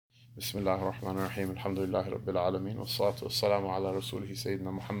بسم الله الرحمن الرحيم الحمد لله رب العالمين والصلاة والسلام على رسوله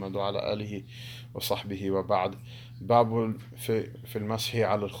سيدنا محمد وعلى آله وصحبه وبعد. باب في المسح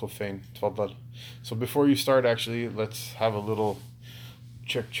على الخفين. تفضل. So before you start, actually, let's have a little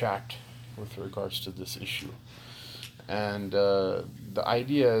chit-chat with regards to this issue. And the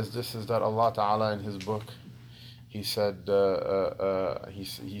idea is that Allah Ta'ala in His book, He said, He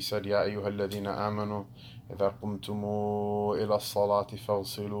said, يا أيها الذين آمنوا إذا قمتم إلى الصلاة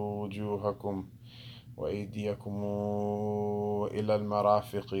فاغسلوا وجوهكم وأيديكم إلى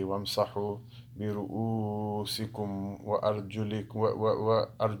المرافق وامسحوا برؤوسكم وأرجلكم.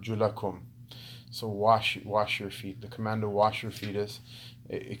 So wash your feet. The command to wash your feet is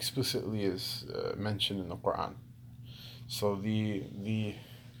explicitly mentioned in the Quran. So the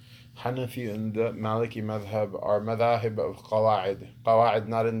Hanafi and the Maliki madhab are madhahib of qawa'id. Qawa'id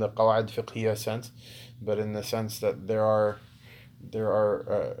not in the qawa'id fiqhiyya sense, but in the sense that there are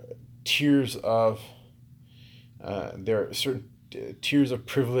tiers of there are certain tiers of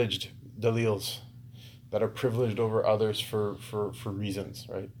privileged dalils that are privileged over others for reasons,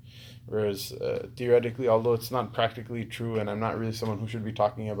 right? Whereas theoretically, although it's not practically true, and I'm not really someone who should be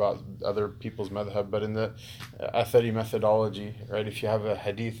talking about other people's madhab, but in the athari methodology, right? If you have a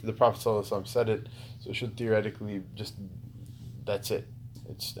hadith, the Prophet ﷺ said it, so it should theoretically just, that's it.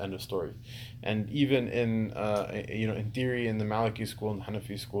 It's end of story. And even in in theory, in the Maliki school and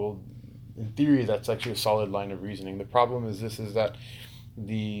Hanafi school, in theory, that's actually a solid line of reasoning. The problem is that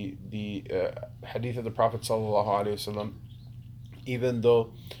the hadith of the Prophet ﷺ, even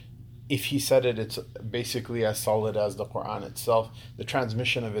though if he said it, it's basically as solid as the Quran itself, the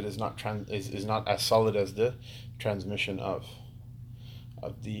transmission of it is not as solid as the transmission of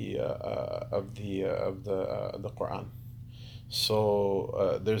the Quran.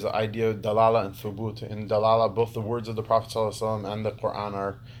 So there's the idea of dalala and thubut. In dalala, both the words of the Prophet ﷺ and the Quran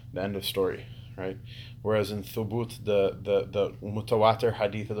are the end of story, right? Whereas in thubut, the mutawatir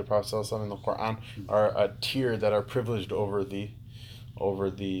hadith of the Prophet ﷺ and the Quran are a tier that are privileged over the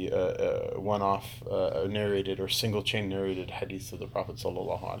one-off narrated or single chain narrated hadith of the Prophet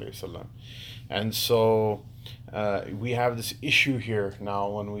ﷺ. And so we have this issue here now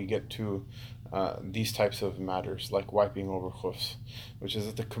when we get to these types of matters, like wiping over khuffs, which is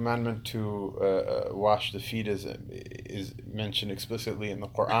that the commandment to wash the feet is mentioned explicitly in the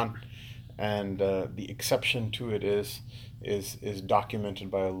Quran, and the exception to it is documented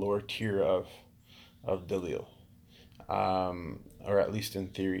by a lower tier of dalil, or at least in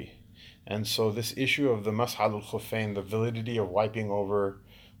theory. And so this issue of the mash al khuffain, the validity of wiping over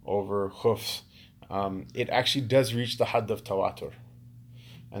khuffs, it actually does reach the hadd of tawatur.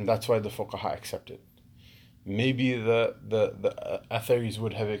 And that's why the fuqaha accept it. Maybe the atharis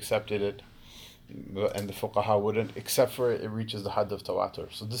would have accepted it, and the fuqaha wouldn't, except for it reaches the hadd of tawatur.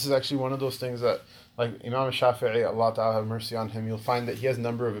 So this is actually one of those things that, like Imam Shafi'i, Allah Ta'ala have mercy on him, you'll find that he has a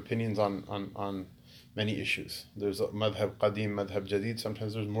number of opinions on many issues. There's a madhab qadim, madhab jadid.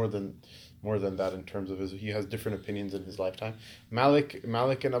 Sometimes there's more than that in terms of he has different opinions in his lifetime. Malik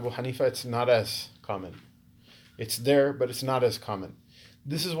and Abu Hanifa, it's not as common. It's there, but it's not as common.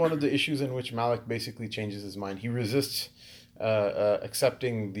 This is one of the issues in which Malik basically changes his mind. He resists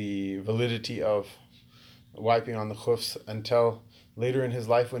accepting the validity of wiping on the khuffs until later in his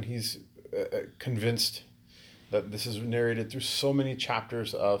life, when he's convinced that this is narrated through so many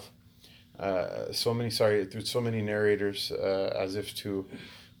chapters of through so many narrators, as if to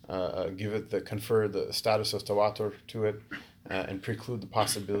confer the status of tawatur to it, and preclude the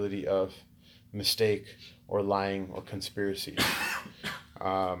possibility of mistake or lying or conspiracy.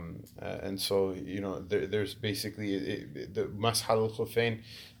 And so, there's basically the mash al khuffain,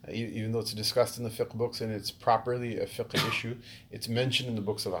 even though it's discussed in the fiqh books and it's properly a fiqh issue, it's mentioned in the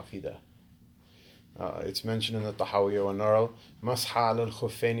books of aqidah. It's mentioned in the Tahawiyya wa Naral, mash al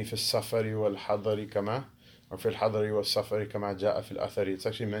khuffain fi safari wal hadari kama, or fi al-hadari wal safari kama ja'a fi al-athari. It's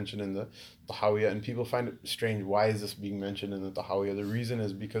actually mentioned in the Tahawiyya, and people find it strange. Why is this being mentioned in the Tahawiyya? The reason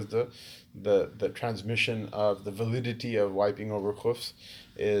is because the transmission of the validity of wiping over khuffs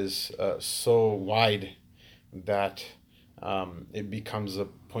is so wide that it becomes a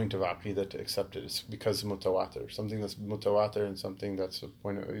point of aqidah to accept it. It's because mutawatir. Something that's mutawatir and something that's a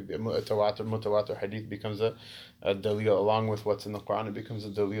point of mutawatir hadith becomes a dalil along with what's in the Quran. It becomes a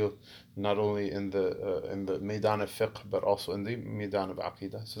dalil not only in the maidan of fiqh, but also in the maidan of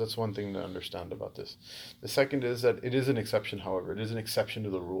aqidah. So that's one thing to understand about this. The second is that it is an exception, however. It is an exception to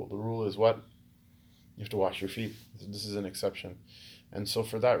the rule. The rule is what? You have to wash your feet. This is an exception. And so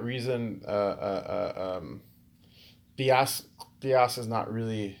for that reason, qiyas is not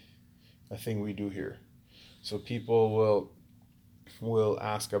really a thing we do here. So people will will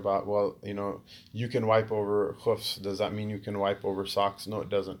ask about, well, you can wipe over khuffs. Does that mean you can wipe over socks? No, it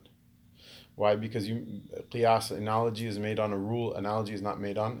doesn't. Why? Because qiyas, analogy is made on a rule. Analogy is not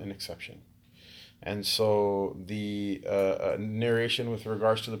made on an exception. And so the narration with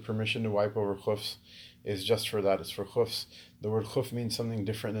regards to the permission to wipe over khuffs is just for that. It's for khuffs. The word khuff means something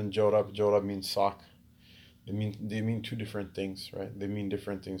different than jorab. Jorab means sock. They mean two different things, right? They mean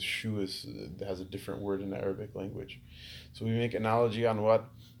different things. Shoe has a different word in the Arabic language. So we make analogy on what?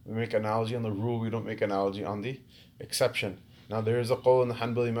 We make analogy on the rule. We don't make analogy on the exception. Now there is a qawl in the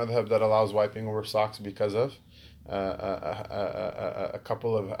Hanbali madhab that allows wiping over socks because of a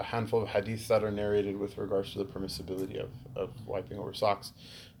handful of hadiths that are narrated with regards to the permissibility of wiping over socks.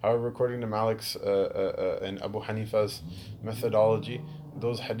 However, according to Malik's and Abu Hanifa's methodology,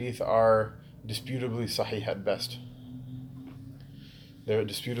 those hadith are disputably sahih at best. They're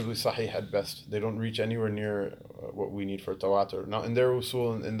disputably sahih at best. They don't reach anywhere near what we need for tawatur. Now, in their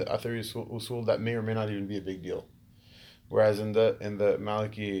usul, in the Athari usul, that may or may not even be a big deal. Whereas in the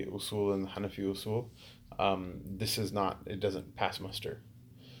Maliki usul and the Hanafi usul, this is not. It doesn't pass muster.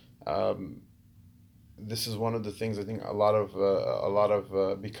 This is one of the things I think a lot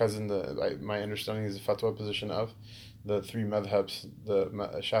of because in my understanding is the fatwa position of the three madhabs, the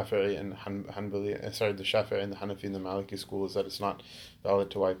Shafi'i and Hanbali, the Shafi'i and the Hanafi and the Maliki school, is that it's not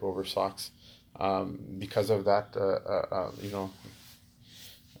valid to wipe over socks. Because of that,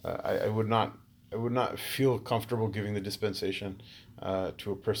 I would not feel comfortable giving the dispensation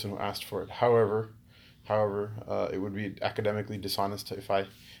to a person who asked for it. However, it would be academically dishonest if I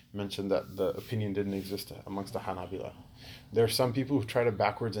mentioned that the opinion didn't exist amongst the Hanabila. There are some people who try to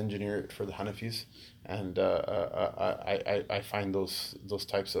backwards engineer it for the Hanafis, and I find those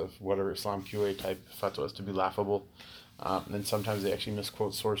types of whatever Islam QA type fatwas to be laughable. And sometimes they actually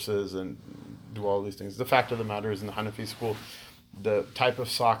misquote sources and do all these things. The fact of the matter is, in the Hanafi school, the type of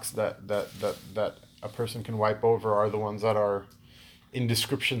socks that a person can wipe over are the ones that are in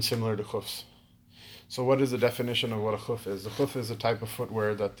description similar to khuffs. So what is the definition of what a khuff is? The khuff is a type of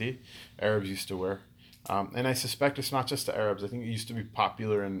footwear that the Arabs used to wear. And I suspect it's not just the Arabs. I think it used to be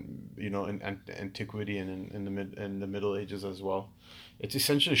popular in antiquity and in the Middle Ages as well. It's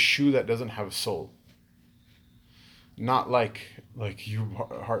essentially a shoe that doesn't have a sole. Not like you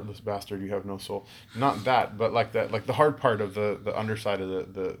heartless bastard, you have no soul. Not that, but like the hard part of the underside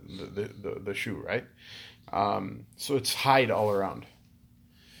of the shoe, right? So it's hide all around.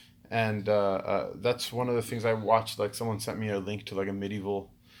 And that's one of the things I watched. Like someone sent me a link to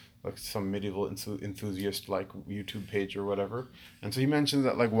some medieval enthusiast YouTube page or whatever. And so he mentions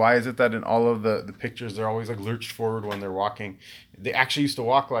that why is it that in all of the pictures they're always lurched forward when they're walking? They actually used to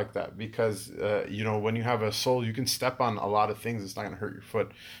walk like that because when you have a sole, you can step on a lot of things. It's not going to hurt your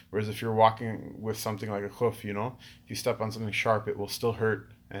foot. Whereas if you're walking with something like a khuff, if you step on something sharp, it will still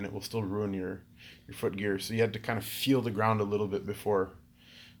hurt and it will still ruin your foot gear. So you had to kind of feel the ground a little bit before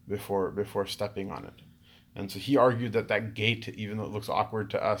stepping on it. And so he argued that gait, even though it looks awkward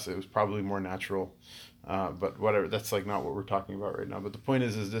to us, it was probably more natural. But whatever, that's not what we're talking about right now. But the point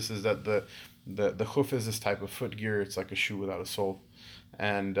is that the khuff is this type of foot gear. It's like a shoe without a sole,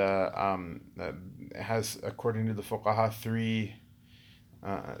 and it has, according to the fuqaha,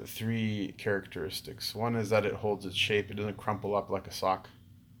 three characteristics. One is that it holds its shape; it doesn't crumple up like a sock.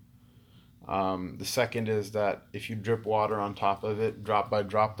 The second is that if you drip water on top of it, drop by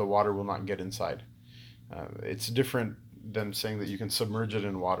drop, the water will not get inside. It's different than saying that you can submerge it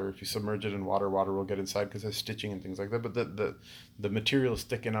in water. If you submerge it in water, water will get inside because there's stitching and things like that. But the material is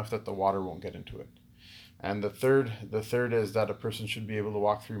thick enough that the water won't get into it. And the third is that a person should be able to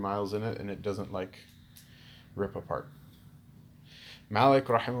walk 3 miles in it and it doesn't rip apart. Malik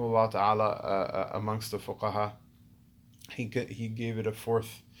rahimahullah ta'ala, amongst the fuqaha, he gave it a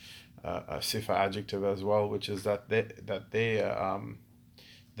fourth sifa adjective as well, which is that they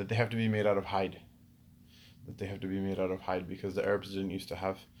have to be made out of hide. That they have to be made out of hide because the Arabs didn't used to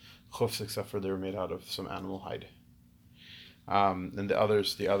have khuffs except for they were made out of some animal hide. And the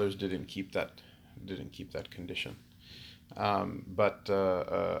others didn't keep that condition. But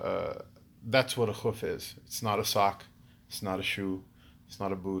that's what a khuff is. It's not a sock. It's not a shoe. It's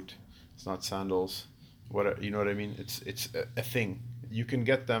not a boot. It's not sandals. You know what I mean? It's a thing. You can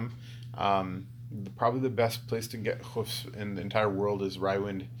get them. Probably the best place to get khuffs in the entire world is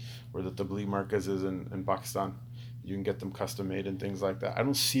Raiwind, where the Tabligh Markaz is in Pakistan. You can get them custom made and things like that. I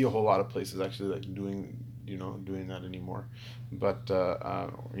don't see a whole lot of places actually doing that anymore. But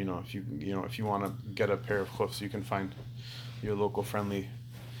if you want to get a pair of khuffs, you can find your local friendly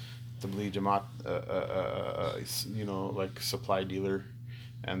Tabligh Jamaat supply dealer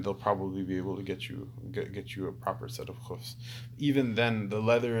and they'll probably be able to get you a proper set of khuffs. Even then, the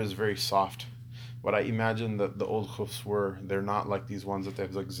leather is very soft. What I imagine that the old khuffs were, they're not like these ones that they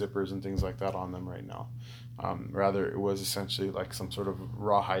have like zippers and things like that on them right now. Rather, it was essentially like some sort of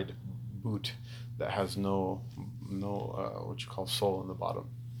rawhide boot that has no what you call sole in the bottom.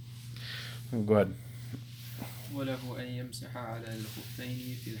 Go ahead. وله أن يمسح على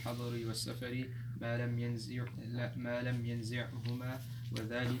الخفين في الحضر والسفر ما لم ينزعهما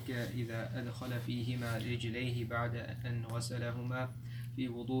وذلك إذا أدخل فيهما رجليه بعد أن غسلهما في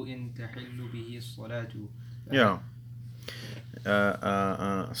وضوء تحل به الصلاة. Yeah.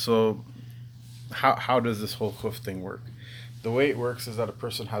 So how does this whole khuff thing work? The way it works is that a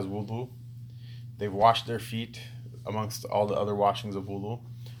person has wudu, they've washed their feet amongst all the other washings of wudu,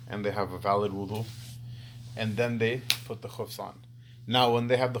 and they have a valid wudu, and then they put the khuffs on. Now, when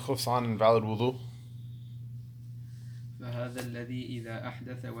they have the khuffs on in valid wudu, فهذا الذي إذا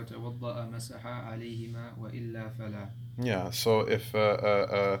أحدث وتوضأ مسح عليهما وإلا فلا. Yeah, so if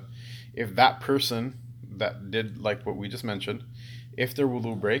that person that did like what we just mentioned, if their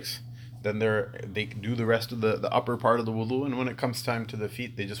wudu breaks, then they do the rest of the upper part of the wudu, and when it comes time to the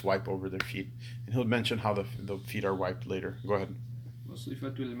feet, they just wipe over their feet. And he'll mention how the feet are wiped later. Go ahead.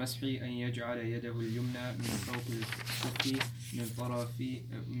 وصفة المسح أن يجعل يده اليمنى من فوق الكف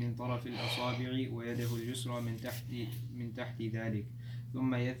من طرف الأصابع ويده اليسرى من تحت ذلك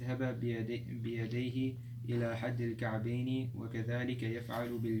ثم يذهب بيديه إلى حد الكعبين وكذلك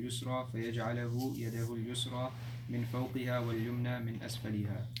يفعل باليسرى فيجعله يده اليسرى من فوقها واليمنى من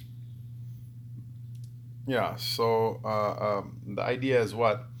أسفلها. Yeah, so the idea is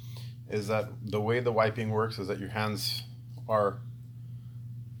what? Is that the way the wiping works is that your hands are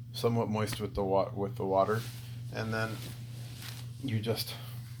somewhat moist with the water, and then you just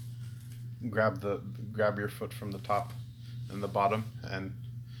grab your foot from the top and the bottom, and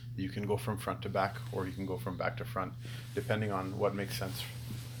you can go from front to back, or you can go from back to front, depending on what makes sense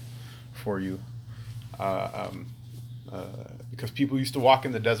for you. Because people used to walk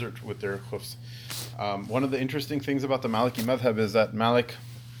in the desert with their khuffs. One of the interesting things about the Maliki madhab is that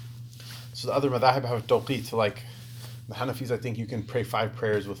so the other madhab have tawqeet, like the Hanafis, I think you can pray 5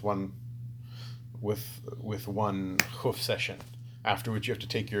 prayers with one khuff session, after which you have to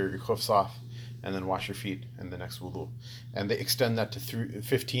take your khuffs off and then wash your feet in the next wudu. And they extend that to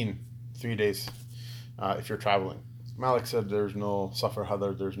 3 days if you're traveling. Malik said there's no safar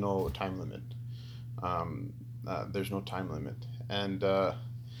hadar, there's no time limit. And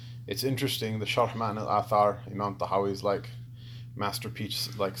it's interesting, the Sharh Ma'an al-Athar, Imam Tahawi's like masterpiece,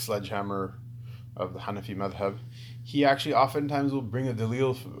 like sledgehammer of the Hanafi madhab. He actually oftentimes will bring a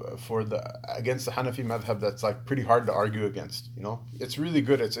dalil against the Hanafi madhab that's like pretty hard to argue against. It's really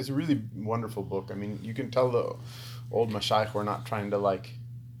good. It's a really wonderful book. I mean, you can tell the old mashayikh were not trying to like,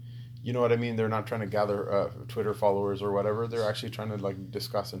 you know what I mean? They're not trying to gather Twitter followers or whatever. They're actually trying to like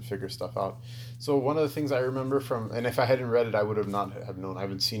discuss and figure stuff out. So one of the things I remember and if I hadn't read it, I would have not have known. I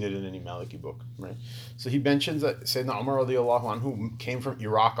haven't seen it in any Maliki book, right? So he mentions that Sayyidina Umar radiallahu anhu came from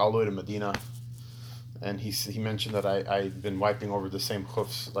Iraq all the way to Medina. And he mentioned that I'd been wiping over the same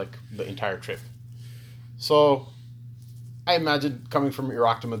khuffs like the entire trip. So I imagine coming from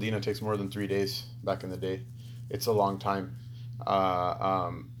Iraq to Medina takes more than 3 days back in the day. It's a long time.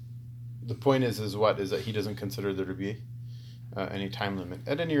 The point is that he doesn't consider there to be any time limit.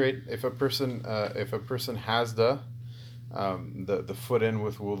 At any rate, if a person has the foot in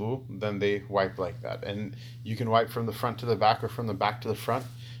with wudu, then they wipe like that. And you can wipe from the front to the back or from the back to the front,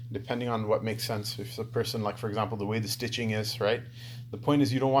 depending on what makes sense. If the person, like for example, the way the stitching is, right? The point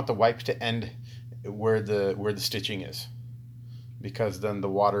is you don't want the wipe to end where the stitching is, because then the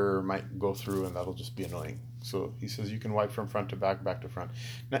water might go through and that'll just be annoying. So he says you can wipe from front to back, back to front.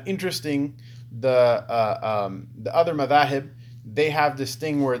 Now, interesting, the other madhahib, they have this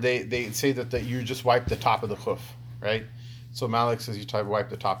thing where they say that you just wipe the top of the khuff, right? So Malik says you wipe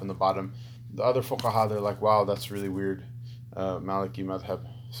the top and the bottom. The other fuqaha, they're like, wow, that's really weird. Maliki madhab,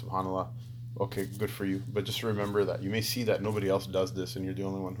 subhanallah. Okay, good for you. But just remember that you may see that nobody else does this and you're the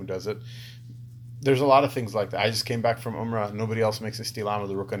only one who does it. There's a lot of things like that. I just came back from Umrah. Nobody else makes istilam of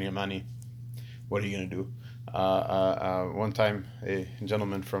the Rukn Yamani. What are you going to do? One time, a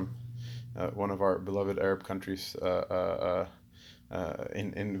gentleman from one of our beloved Arab countries,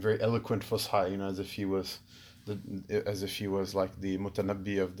 in very eloquent fusha, as if he was like the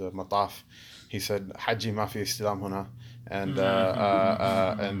mutanabbi of the mataf, he said, "Haji ma fi istilam huna," and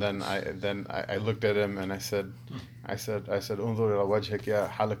then I looked at him and I said, "Unzur ila wajhik ya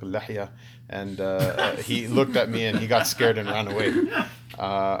halak al-lahya," and he looked at me and he got scared and ran away.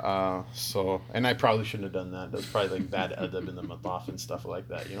 And I probably shouldn't have done that. That's probably like bad adab in the mataf and stuff like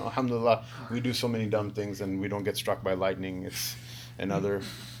that. Alhamdulillah, we do so many dumb things and we don't get struck by lightning. It's another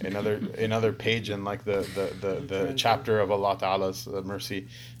page in like the chapter of Allah Ta'ala's mercy.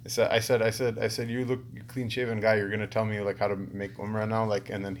 I said, you look clean shaven guy, you're gonna tell me like how to make umrah now, like,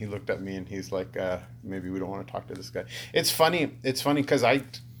 and then he looked at me and he's like, maybe we don't want to talk to this guy. It's funny because I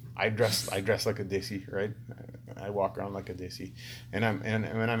dress like a desi, right? I walk around like a desi, and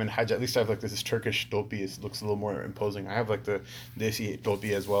when I'm in Hajj, at least I have like this Turkish topi. It looks a little more imposing. I have like the desi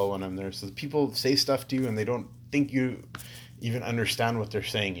topi as well when I'm there. So people say stuff to you and they don't think you even understand what they're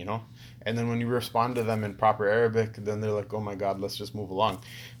saying, and then when you respond to them in proper Arabic, then they're like, oh my God, let's just move along,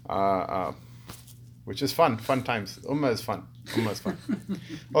 which is fun times. Ummah is fun.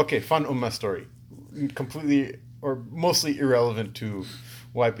 Okay, fun ummah story, completely or mostly irrelevant to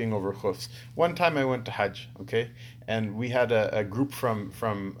wiping over khuffs. One time I went to Hajj, okay, and we had a group from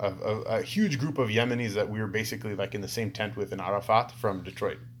a huge group of Yemenis that we were basically like in the same tent with in Arafat from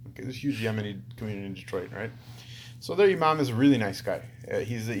Detroit. Okay, this huge Yemeni community in Detroit, right? So their imam is a really nice guy.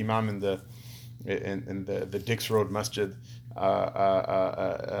 He's the imam in the Dix Road Masjid.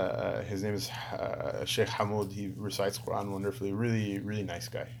 His name is Sheikh Hamoud. He recites Quran wonderfully. Really, really nice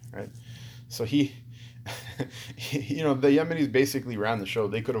guy, right? So he the Yemenis basically ran the show.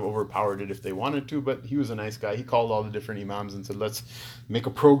 They could have overpowered it if they wanted to, but he was a nice guy. He called all the different imams and said, let's make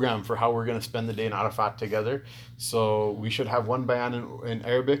a program for how we're going to spend the day in Arafat together. So we should have one bayan in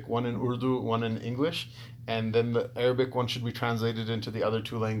Arabic, one in Urdu, one in English. And then the Arabic one should be translated into the other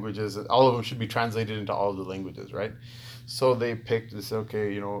two languages. All of them should be translated into all of the languages, right? So they picked this,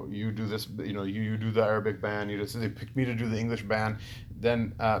 okay, you do this, you do the Arabic ban. So they picked me to do the English ban.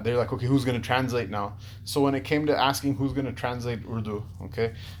 Then they're like, okay, who's going to translate now? So when it came to asking who's going to translate Urdu,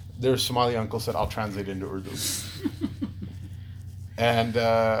 okay, their Somali uncle said, I'll translate into Urdu. And,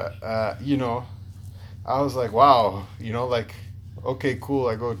 I was like, wow, okay, cool.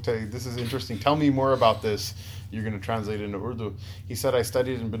 I go, this is interesting. Tell me more about this. You're going to translate into Urdu. He said, I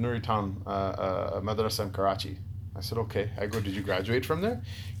studied in Banuri Town, madrasa in Karachi. I said, okay. I go, did you graduate from there?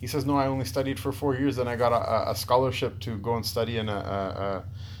 He says, no, I only studied for 4 years. Then I got a scholarship to go and study in a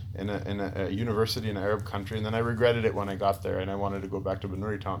university in an Arab country. And then I regretted it when I got there and I wanted to go back to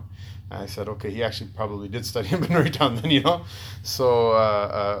Banuri Town. And I said, okay, he actually probably did study in Banuri Town then, So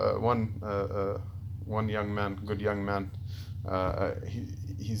one young man, good young man,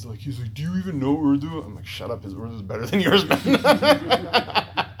 he's like, do you even know Urdu? I'm like, shut up, his Urdu is better than yours, man.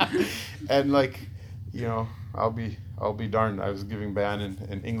 And I'll be darned. I was giving bayan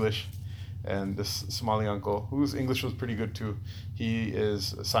in English, and this Somali uncle, whose English was pretty good too, he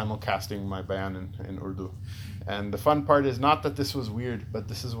is simulcasting my bayan in Urdu. And the fun part is not that this was weird, but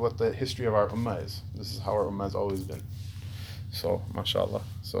this is what the history of our ummah is. This is how our ummah has always been. So, mashallah.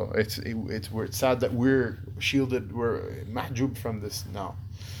 So it's sad that we're shielded, we're mahjub from this now.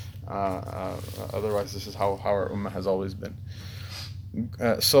 Otherwise, this is how our ummah has always been.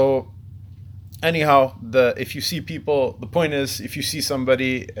 Anyhow, if you see people, the point is, if you see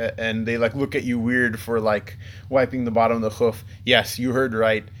somebody and they look at you weird for wiping the bottom of the khuff, yes, you heard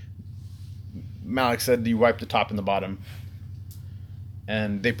right. Malik said you wipe the top and the bottom.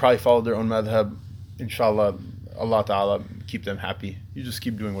 And they probably followed their own madhab. Inshallah, Allah Ta'ala keep them happy. You just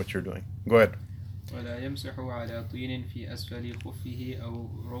keep doing what you're doing. Go ahead. ولا يمسح على طين في أسفل خفه أو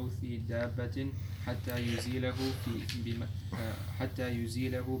روث دابة حتى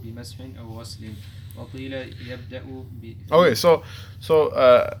يزيله بمسح أو غسل وقيل يبدأ Okay, so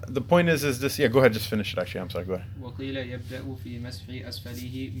the point is this. Yeah, go ahead. Just finish it. Actually, I'm sorry. Go ahead. وقيل يبدأ في مسح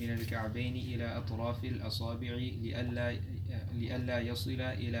أسفله من الكعبين إلى أطراف الأصابع لئلا يصل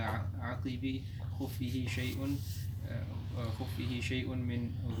إلى عقب خفه شيء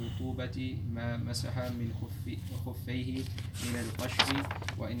من رطوبة ما مسح من خفيه من القشر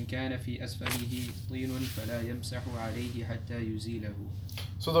وإن كان في أسفله طين فلا يمسح عليه حتى يزيله.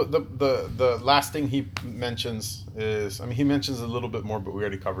 So the last thing he mentions is, he mentions a little bit more, but we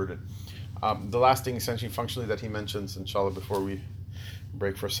already covered it. The last thing essentially functionally that he mentions, inshallah, before we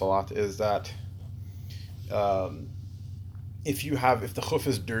break for salat, is that if the khuff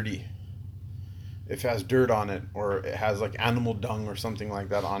is dirty, if it has dirt on it, or it has animal dung or something like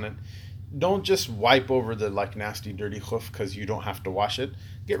that on it, don't just wipe over the nasty dirty khuf because you don't have to wash it.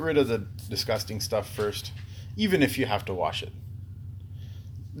 Get rid of the disgusting stuff first, even if you have to wash it.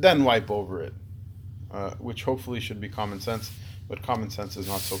 Then wipe over it, which hopefully should be common sense, but common sense is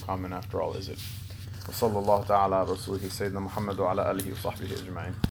not so common after all, is it? وصلى الله تعالى على رسوله سيدنا محمد وعلى آله وصحبه أجمعين.